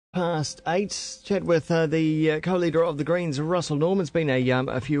Past 8, chat with the co-leader of the Greens, Russel Norman. It's been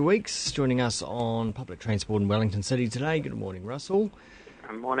a few weeks, joining us on public transport in Wellington City today. Good morning, Russell.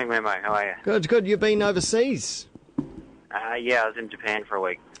 Good morning, Wammo. How are you? Good. You've been overseas? Yeah, I was in Japan for a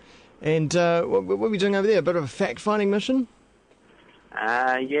week. And what were you doing over there? A bit of a fact-finding mission?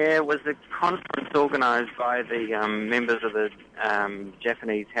 Yeah, it was a conference organised by the members of the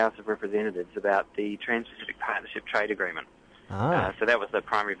Japanese House of Representatives about the Trans-Pacific Partnership Trade Agreement. So that was the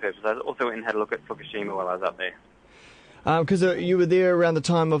primary purpose. I also went and had a look at Fukushima while I was up there. Because you were there around the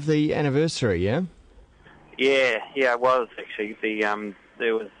time of the anniversary, yeah? Yeah, I was actually.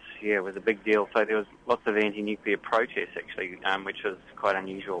 It was a big deal. So there was lots of anti-nuclear protests actually, which was quite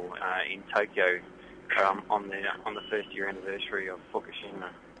unusual in Tokyo on the first year anniversary of Fukushima.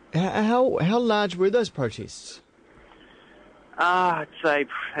 How large were those protests? I'd say,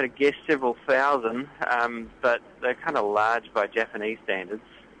 at a guess, several thousand, but they're kind of large by Japanese standards,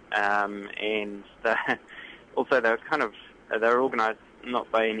 and also they were organised not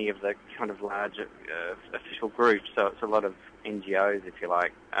by any of the kind of large official groups, so it's a lot of NGOs, if you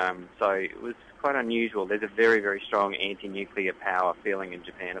like. So it was quite unusual. There's a very, very strong anti-nuclear power feeling in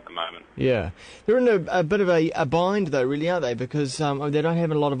Japan at the moment. Yeah. They're in a bit of a bind, though, really, aren't they? Because they don't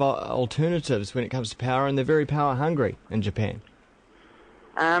have a lot of alternatives when it comes to power, and they're very power-hungry in Japan.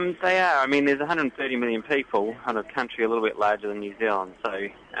 They are. I mean, there's 130 million people on a country a little bit larger than New Zealand, so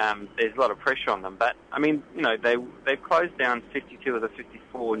there's a lot of pressure on them. But, I mean, you know, they've closed down 52 of the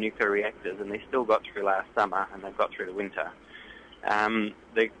 54 nuclear reactors, and they still got through last summer, and they've got through the winter.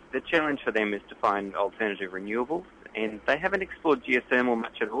 The challenge for them is to find alternative renewables, and they haven't explored geothermal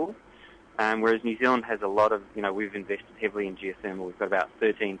much at all, whereas New Zealand has a lot of, we've invested heavily in geothermal. We've got about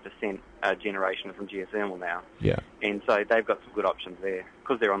 13% generation from geothermal now. Yeah. And so they've got some good options there,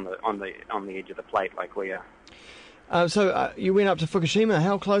 because they're on the edge of the plate like we are. So you went up to Fukushima.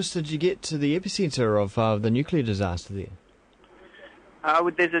 How close did you get to the epicentre of the nuclear disaster there?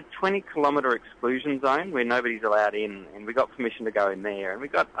 There's a 20-kilometre exclusion zone where nobody's allowed in, and we got permission to go in there. And we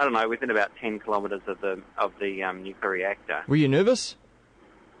got, within about 10 kilometres of the nuclear reactor. Were you nervous?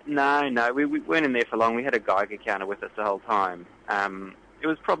 No, we weren't in there for long. We had a Geiger counter with us the whole time. It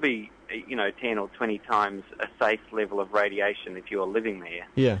was probably 10 or 20 times a safe level of radiation if you were living there.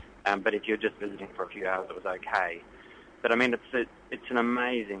 Yeah. But if you're just visiting for a few hours, it was okay. But I mean,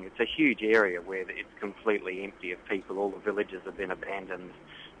 it's a huge area where it's completely empty of people. All the villages have been abandoned.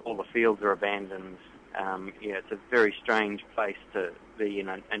 All the fields are abandoned. It's a very strange place to be in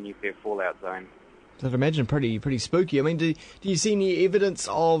a nuclear fallout zone. So I'd imagine pretty spooky. I mean, do you see any evidence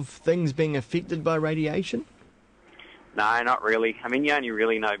of things being affected by radiation? No, not really. I mean, you only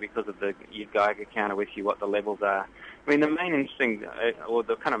really know because of your Geiger counter with you what the levels are. I mean, the main interesting, or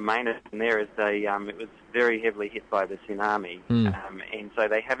the kind of main thing there is it was very heavily hit by the tsunami, and so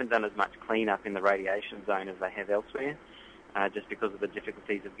they haven't done as much clean-up in the radiation zone as they have elsewhere, just because of the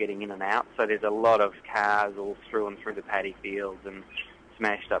difficulties of getting in and out. So there's a lot of cars all through and through the paddy fields and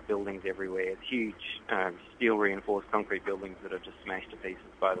smashed up buildings everywhere. It's huge steel-reinforced concrete buildings that are just smashed to pieces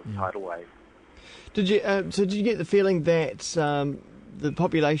by the tidal wave. Did you get the feeling that the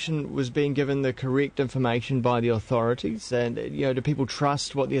population was being given the correct information by the authorities, and do people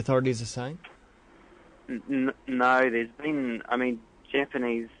trust what the authorities are saying? No, there's been,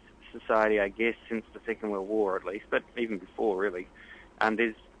 Japanese society, I guess, since the Second World War at least, but even before really,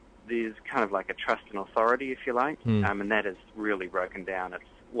 there's kind of like a trust in authority, if you like, and that has really broken down. It's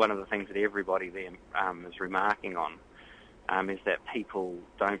one of the things that everybody there is remarking on. Is that people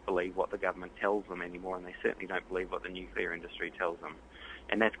don't believe what the government tells them anymore, and they certainly don't believe what the nuclear industry tells them,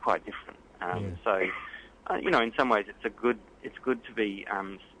 and that's quite different. So, in some ways, it's good to be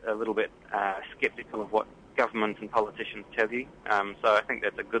a little bit sceptical of what governments and politicians tell you. So I think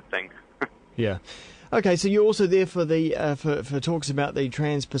that's a good thing. Yeah. Okay, so you're also there for the for talks about the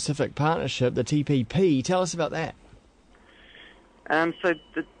Trans-Pacific Partnership, the TPP. Tell us about that. So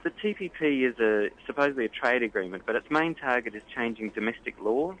the TPP is supposedly a trade agreement, but its main target is changing domestic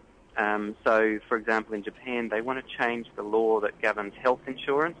law. So, for example, in Japan, they want to change the law that governs health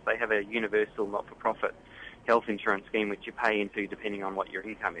insurance. They have a universal not-for-profit health insurance scheme which you pay into depending on what your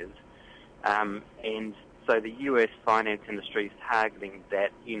income is. And so the US finance industry is targeting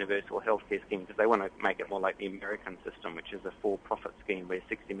that universal healthcare scheme because they want to make it more like the American system, which is a for-profit scheme where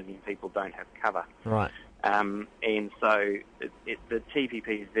 60 million people don't have cover. Right. And so the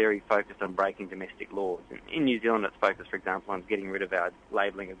TPP is very focused on breaking domestic laws. In New Zealand, it's focused, for example, on getting rid of our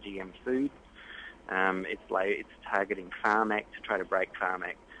labelling of GM food. It's targeting Farm Act to try to break Farm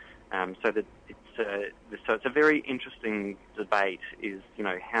Act. So it's a very interesting debate. Is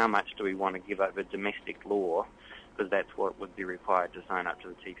how much do we want to give over domestic law because that's what would be required to sign up to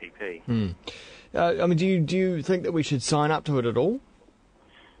the TPP. Do you think that we should sign up to it at all?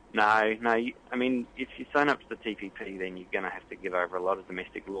 No. I mean, if you sign up to the TPP, then you're going to have to give over a lot of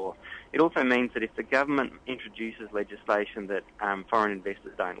domestic law. It also means that if the government introduces legislation that foreign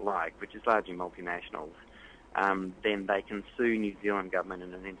investors don't like, which is largely multinationals, then they can sue New Zealand government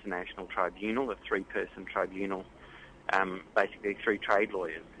in an international tribunal, a 3-person tribunal, basically 3 trade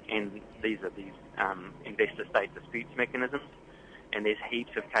lawyers. And these are these investor-state disputes mechanisms. And there's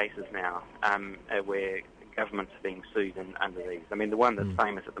heaps of cases now where governments are being sued under these. I mean, the one that's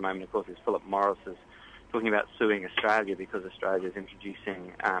famous at the moment, of course, is Philip Morris is talking about suing Australia because Australia is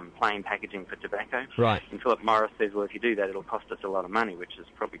introducing plain packaging for tobacco. Right. And Philip Morris says, well, if you do that, it'll cost us a lot of money, which is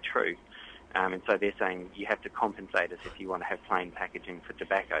probably true. And so they're saying you have to compensate us if you want to have plain packaging for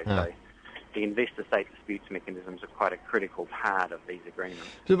tobacco. So the investor-state disputes mechanisms are quite a critical part of these agreements.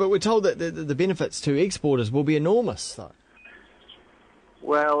 So, but we're told that the benefits to exporters will be enormous, though.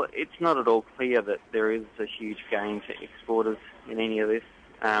 Well, it's not at all clear that there is a huge gain to exporters in any of this.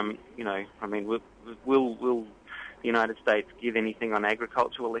 I mean, will the United States give anything on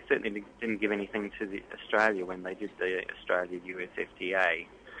agriculture? Well, they certainly didn't give anything to Australia when they did the Australia-US FTA.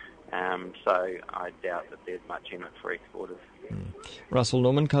 So I doubt that there's much in it for exporters. Russel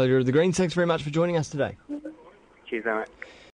Norman, co-leader of the Greens, thanks very much for joining us today. Cheers, mate.